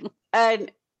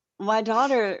 And my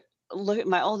daughter,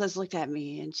 my oldest, looked at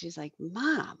me and she's like,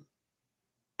 Mom.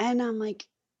 And I'm like,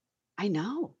 I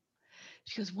know.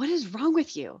 She goes, what is wrong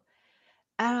with you?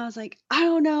 And I was like, I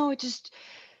don't know. It just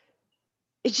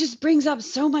brings up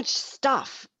so much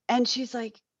stuff. And she's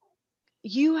like,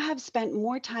 you have spent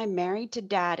more time married to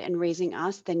Dad and raising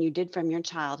us than you did from your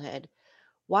childhood.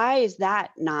 Why is that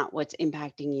not what's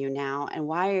impacting you now? And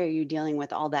why are you dealing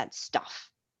with all that stuff?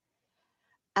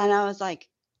 And I was like,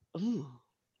 ooh.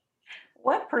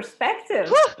 What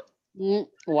perspective?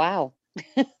 Wow.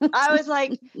 I was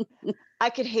like,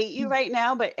 I could hate you right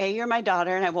now, but A, you're my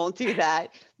daughter and I won't do that.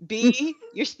 B,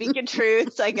 you're speaking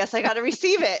truth. So I guess I got to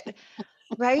receive it.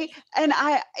 Right. And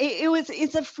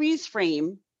it's a freeze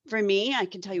frame for me. I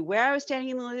can tell you where I was standing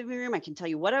in the living room. I can tell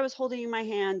you what I was holding in my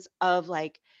hands of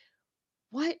like,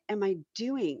 what am I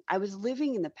doing? I was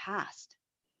living in the past.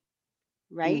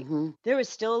 Right. There was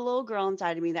still a little girl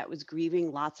inside of me that was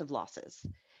grieving lots of losses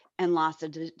and lots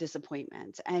of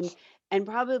disappointments. And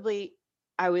probably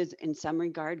I was in some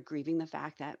regard grieving the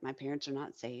fact that my parents are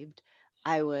not saved.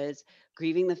 I was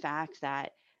grieving the fact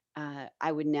that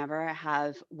I would never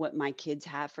have what my kids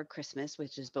have for Christmas,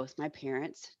 which is both my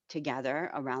parents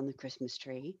together around the Christmas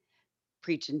tree,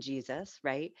 preaching Jesus,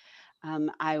 right?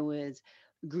 I was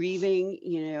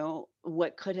grieving,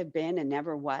 what could have been and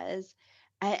never was.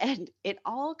 And it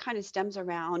all kind of stems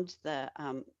around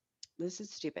this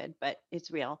is stupid, but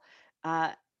it's real.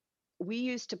 Uh, we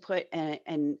used to put an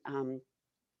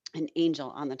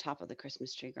angel on the top of the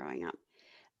Christmas tree growing up.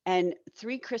 And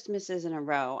 3 Christmases in a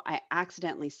row, I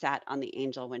accidentally sat on the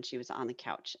angel when she was on the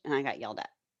couch and I got yelled at.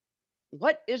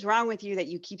 What is wrong with you that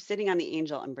you keep sitting on the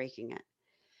angel and breaking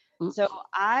it? So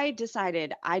I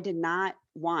decided I did not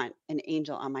want an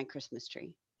angel on my Christmas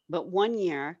tree. But one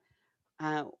year,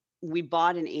 uh, we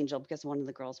bought an angel because one of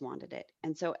the girls wanted it.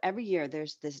 And so every year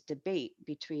there's this debate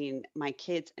between my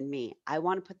kids and me. I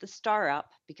want to put the star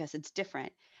up because it's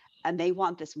different. And they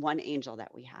want this one angel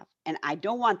that we have. And I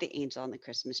don't want the angel on the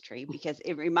Christmas tree because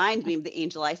it reminds me of the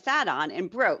angel I sat on and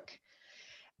broke.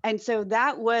 And so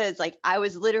that was like, I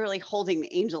was literally holding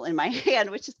the angel in my hand,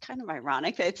 which is kind of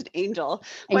ironic that it's an angel.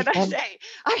 But I say,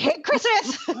 I hate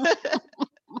Christmas.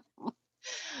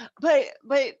 but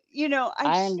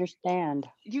I understand.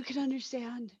 You can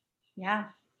understand. Yeah.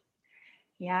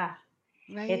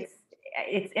 Right.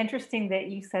 It's interesting that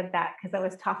you said that, because I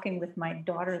was talking with my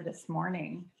daughter this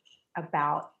morning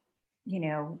about,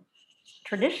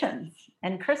 traditions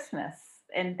and Christmas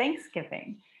and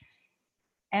Thanksgiving.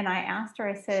 And I asked her,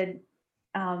 I said,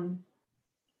 um,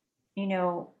 you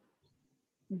know,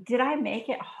 did I make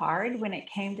it hard when it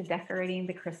came to decorating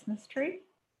the Christmas tree?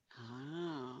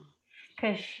 Oh.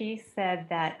 Because she said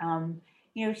that,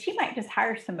 she might just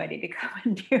hire somebody to come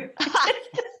and do it.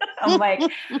 I'm like,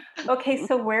 okay,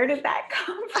 so where did that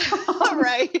come from?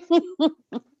 Right.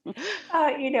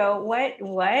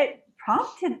 What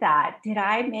prompted that? Did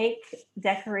I make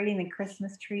decorating the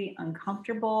Christmas tree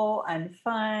uncomfortable,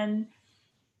 unfun?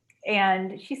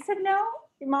 And she said, no,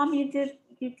 Mom, you did,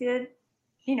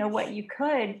 what you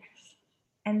could.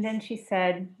 And then she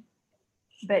said,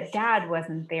 but Dad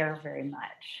wasn't there very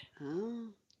much. Oh.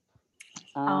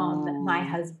 My Um,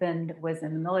 husband was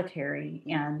in the military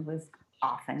and was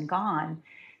often gone.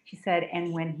 She said,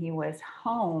 and when he was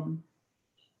home,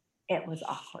 it was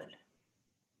awkward.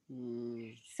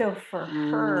 Mm. So for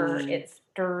her, mm, it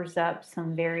stirs up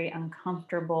some very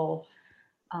uncomfortable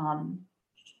um,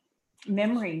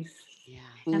 memories. Yeah.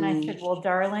 And I mm, said, well,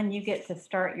 darling, you get to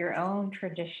start your own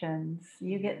traditions.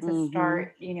 You get to mhm,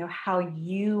 start, how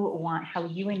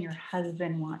you and your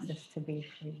husband want this to be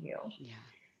for you. Yeah.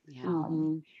 Yeah. Um,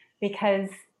 mhm, because,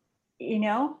 you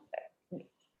know,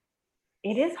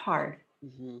 it is hard.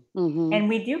 Mm-hmm. mhm. And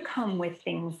we do come with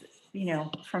things,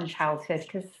 from childhood.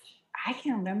 Because I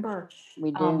can remember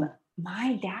We um, do.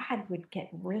 my dad would get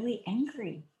really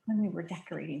angry when we were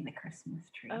decorating the Christmas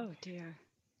tree. Oh dear.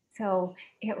 So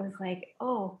it was like,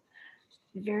 oh,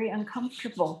 very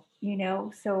uncomfortable,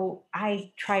 So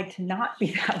I tried to not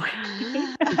be that way.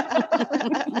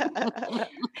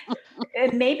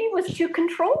 And maybe was too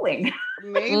controlling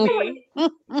Maybe. Yeah.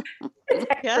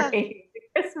 decorating the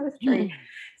Christmas tree.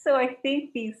 So I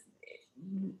think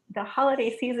the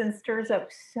holiday season stirs up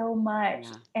so much.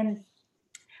 Yeah. And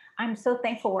I'm so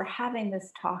thankful we're having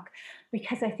this talk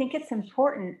because I think it's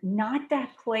important not to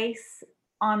place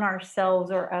on ourselves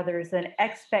or others an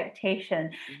expectation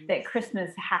Mm-hmm. that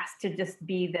Christmas has to just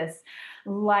be this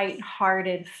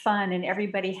light-hearted fun and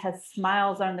everybody has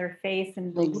smiles on their face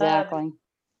and the love Exactly.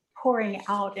 pouring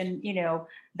out and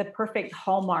the perfect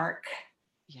Hallmark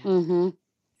Yeah. Mhm.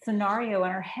 scenario in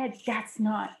our head. That's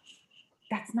not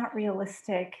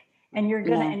realistic. And you're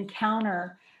going to No.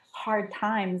 encounter hard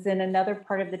times. And another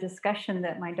part of the discussion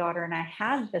that my daughter and I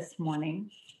had this morning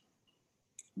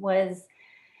was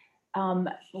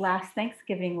last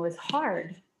Thanksgiving was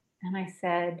hard. And I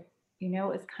said, it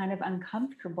was kind of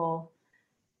uncomfortable.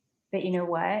 But you know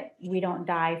what? We don't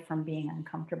die from being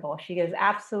uncomfortable. She goes,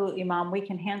 absolutely, Mom, we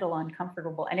can handle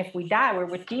uncomfortable. And if we die, we're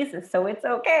with Jesus. So it's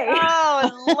okay. Oh, I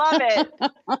love it.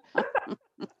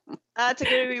 That's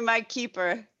going to be my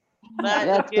keeper. That is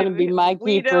That's going gonna to be be, my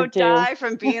we keeper don't too. die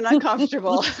from being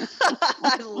uncomfortable.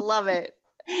 I love it.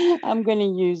 I'm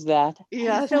gonna use that.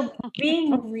 Yes. So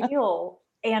being real,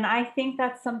 and I think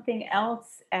that's something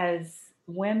else as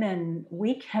women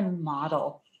we can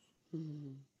model.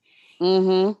 Mhm.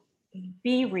 Mhm.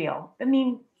 Be real. I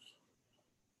mean,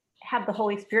 have the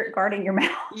Holy Spirit guarding your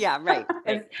mouth. Yeah, right.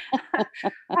 Right. uh,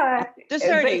 but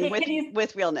Discerning he can use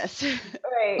with realness.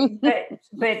 right,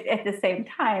 but at the same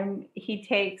time, he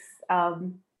takes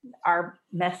our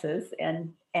messes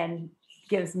and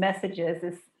gives messages.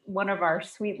 As one of our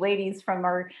sweet ladies from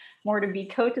our More to Be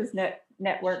Coaches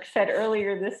network said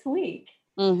earlier this week,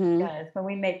 Mhm. does. When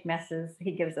we make messes,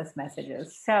 he gives us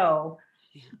messages. So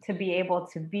Yeah. to be able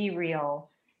to be real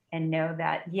and know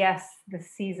that, yes, the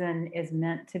season is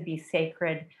meant to be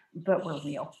sacred, but we're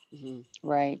real. Mhm.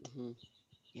 Right. Mhm.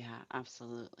 Yeah,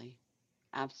 absolutely.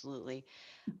 Absolutely.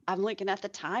 I'm looking at the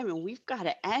time and we've got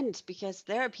to end because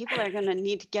there are people that are going to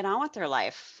need to get on with their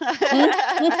life.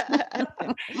 They're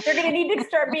going to need to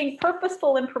start being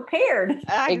purposeful and prepared.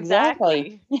 Exactly.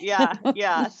 Exactly. Yeah.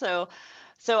 Yeah. So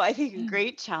I think a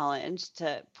great challenge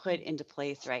to put into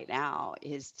place right now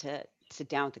is to sit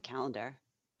down with the calendar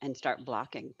and start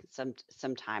blocking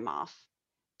some time off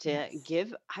to Yes.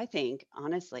 give, I think,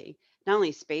 honestly, not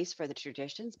only space for the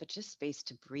traditions, but just space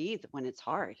to breathe when it's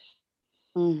hard.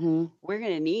 Mhm. We're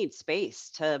going to need space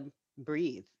to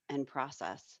breathe and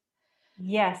process.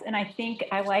 Yes. And I think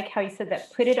I like how you said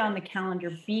that. Put it on the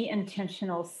calendar, be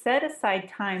intentional, set aside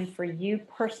time for you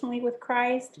personally with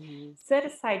Christ, Mhm. set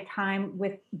aside time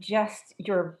with just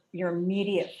your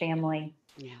immediate family,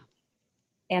 Yeah.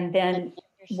 and And then give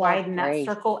yourself widen that grace.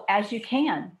 circle as you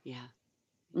can. Yeah.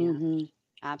 Yeah. Mhm.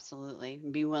 Absolutely.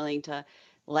 Be willing to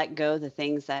let go the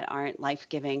things that aren't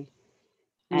life-giving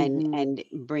Mhm.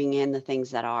 and bring in the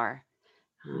things that are.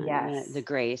 The Yes.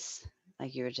 grace,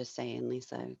 like you were just saying,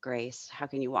 Lisa, grace. How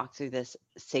can you walk through this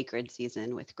sacred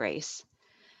season with grace?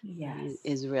 Yes.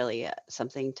 Is really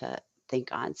something to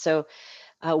think on. So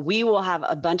We will have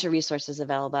a bunch of resources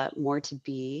available at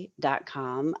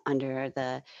more2be.com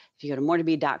if you go to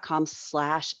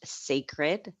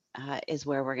more2be.com/sacred is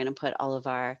where we're going to put all of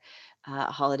our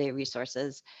holiday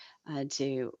resources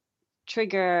to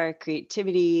trigger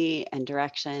creativity and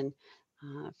direction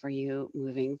for you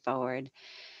moving forward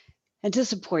and to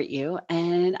support you.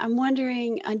 And I'm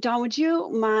wondering, Dawn, would you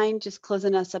mind just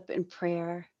closing us up in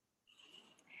prayer?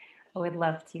 I would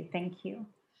love to. Thank you.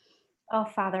 Oh,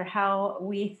 Father, how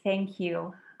we thank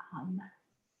you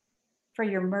for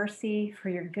your mercy, for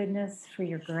your goodness, for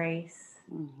your grace.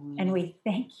 And we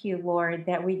thank you, Lord,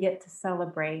 that we get to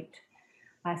celebrate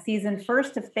season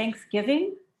first of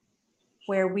Thanksgiving,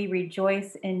 where we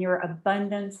rejoice in your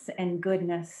abundance and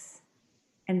goodness.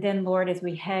 And then, Lord, as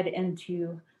we head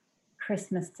into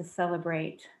Christmas to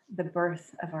celebrate the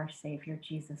birth of our Savior,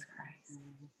 Jesus Christ.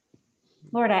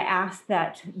 Lord, I ask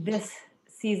that this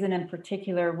season in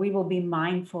particular, we will be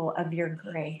mindful of your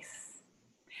grace.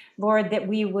 Lord, that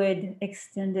we would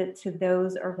extend it to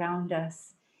those around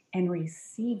us and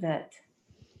receive it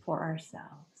for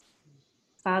ourselves.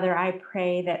 Father, I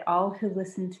pray that all who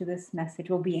listen to this message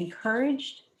will be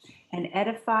encouraged and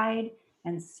edified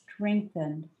and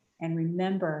strengthened, and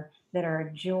remember that our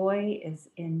joy is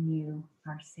in you,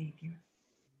 our Savior.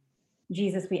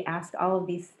 Jesus, we ask all of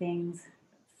these things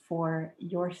for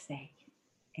your sake.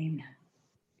 Amen.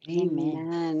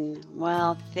 Amen.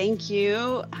 Well, thank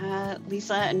you,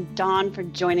 Lisa and Dawn, for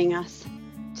joining us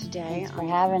today. Thanks for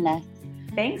having us.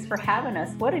 Thanks for having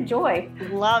us. What a joy.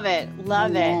 Love it.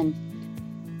 Love Amen. it.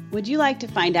 Would you like to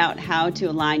find out how to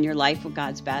align your life with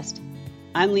God's best?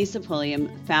 I'm Lisa Pulliam,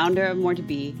 founder of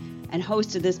More2Be and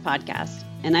host of this podcast.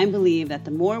 And I believe that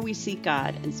the more we seek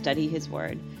God and study his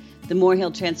word, the more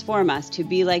he'll transform us to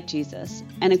be like Jesus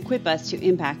and equip us to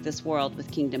impact this world with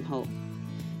kingdom hope.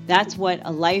 That's what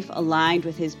a life aligned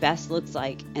with his best looks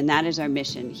like, and that is our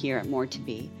mission here at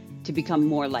More2Be, to become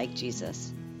more like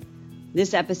Jesus.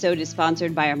 This episode is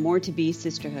sponsored by our More2Be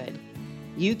Sisterhood.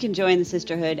 You can join the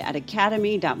sisterhood at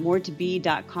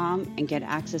academy.more2be.com and get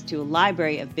access to a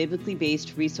library of biblically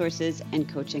based resources and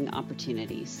coaching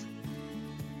opportunities.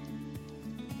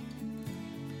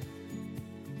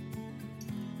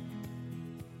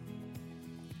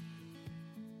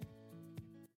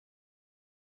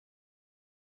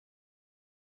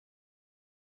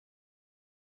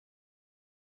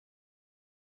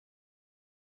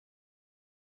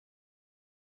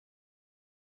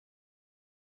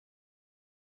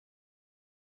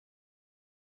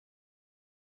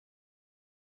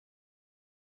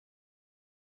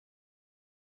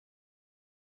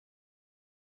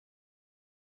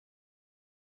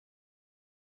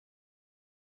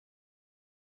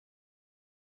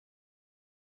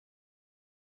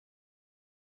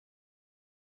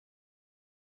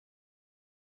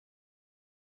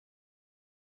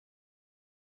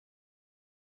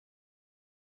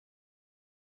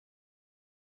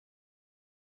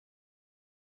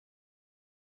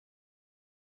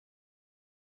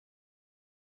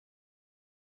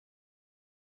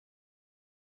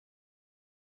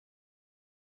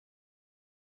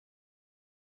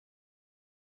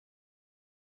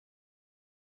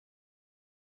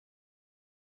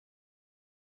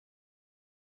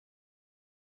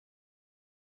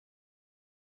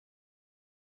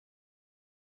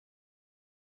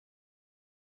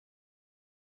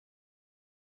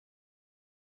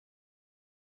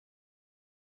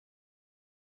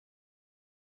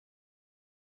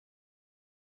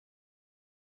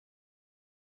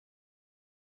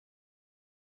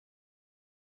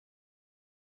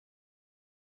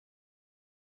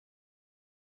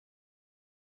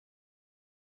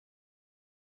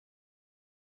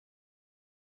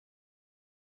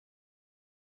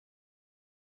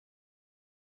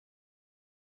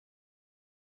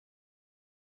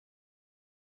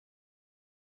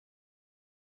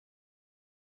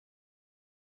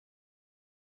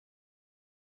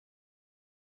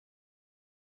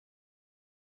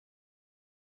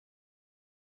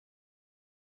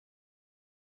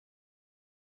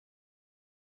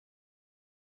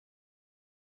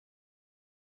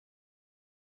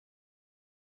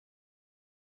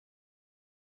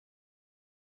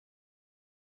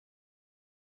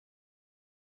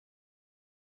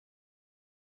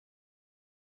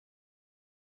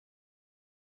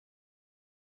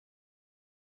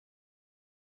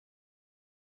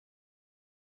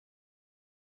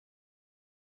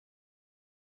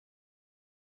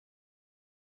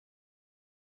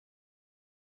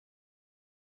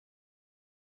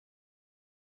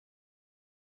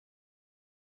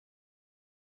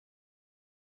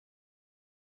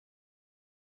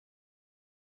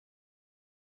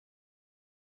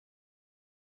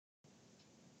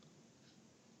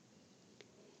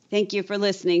 Thank you for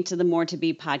listening to the More to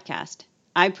Be podcast.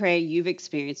 I pray you've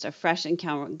experienced a fresh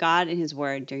encounter with God and His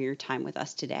Word during your time with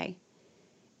us today.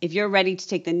 If you're ready to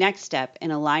take the next step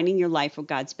in aligning your life with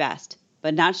God's best,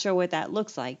 but not sure what that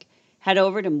looks like, head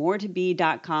over to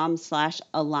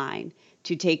moretobe.com/align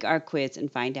to take our quiz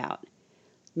and find out.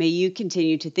 May you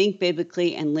continue to think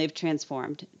biblically and live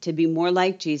transformed to be more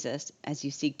like Jesus as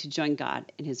you seek to join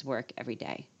God in His work every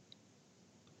day.